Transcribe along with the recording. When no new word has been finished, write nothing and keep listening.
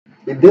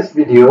In this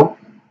video,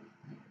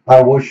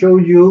 I will show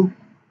you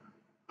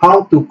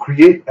how to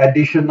create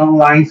additional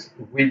lines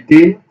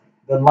within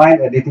the line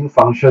editing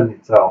function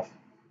itself.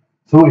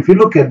 So if you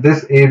look at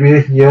this area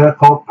here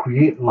called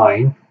create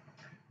line,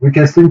 we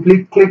can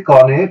simply click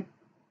on it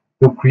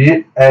to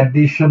create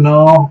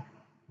additional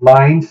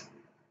lines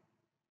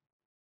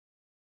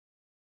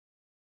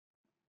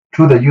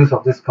through the use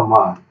of this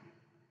command.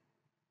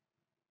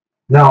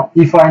 Now,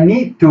 if I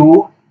need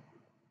to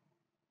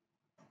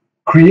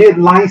create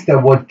lines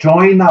that will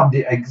join up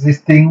the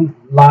existing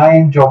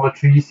line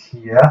geometries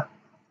here,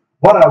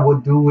 what I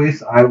would do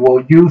is I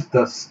will use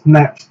the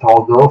snap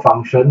toggle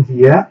function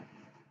here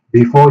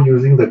before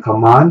using the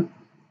command,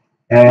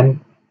 and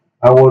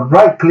I will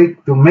right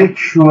click to make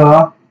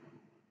sure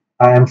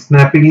I am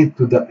snapping it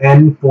to the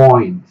end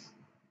points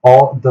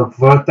or the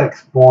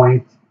vertex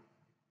point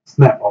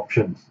snap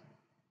options.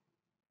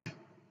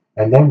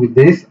 And then with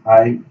this,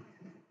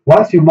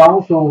 once you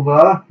mouse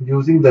over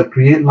using the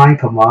create line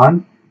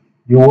command,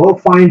 you will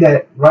find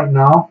that right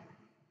now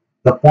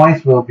the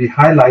points will be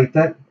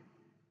highlighted.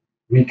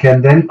 We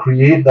can then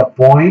create the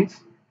points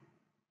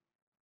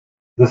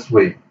this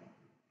way.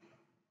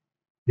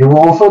 You will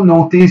also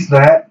notice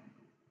that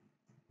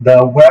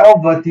the well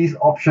vertex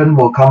option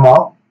will come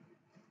out.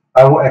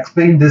 I will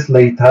explain this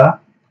later.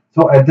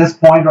 So at this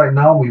point right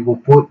now, we will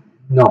put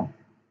no.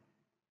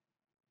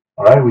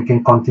 All right, we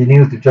can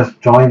continue to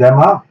just join them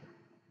up.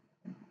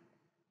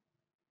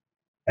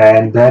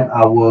 And then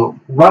I will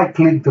right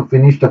click to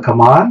finish the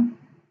command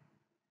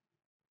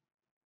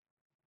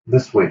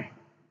this way.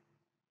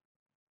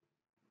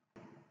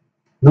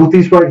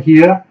 Notice right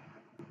here,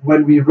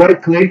 when we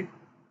right click,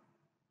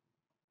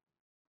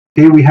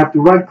 okay, we have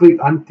to right click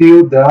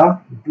until the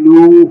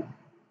blue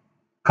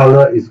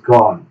color is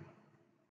gone.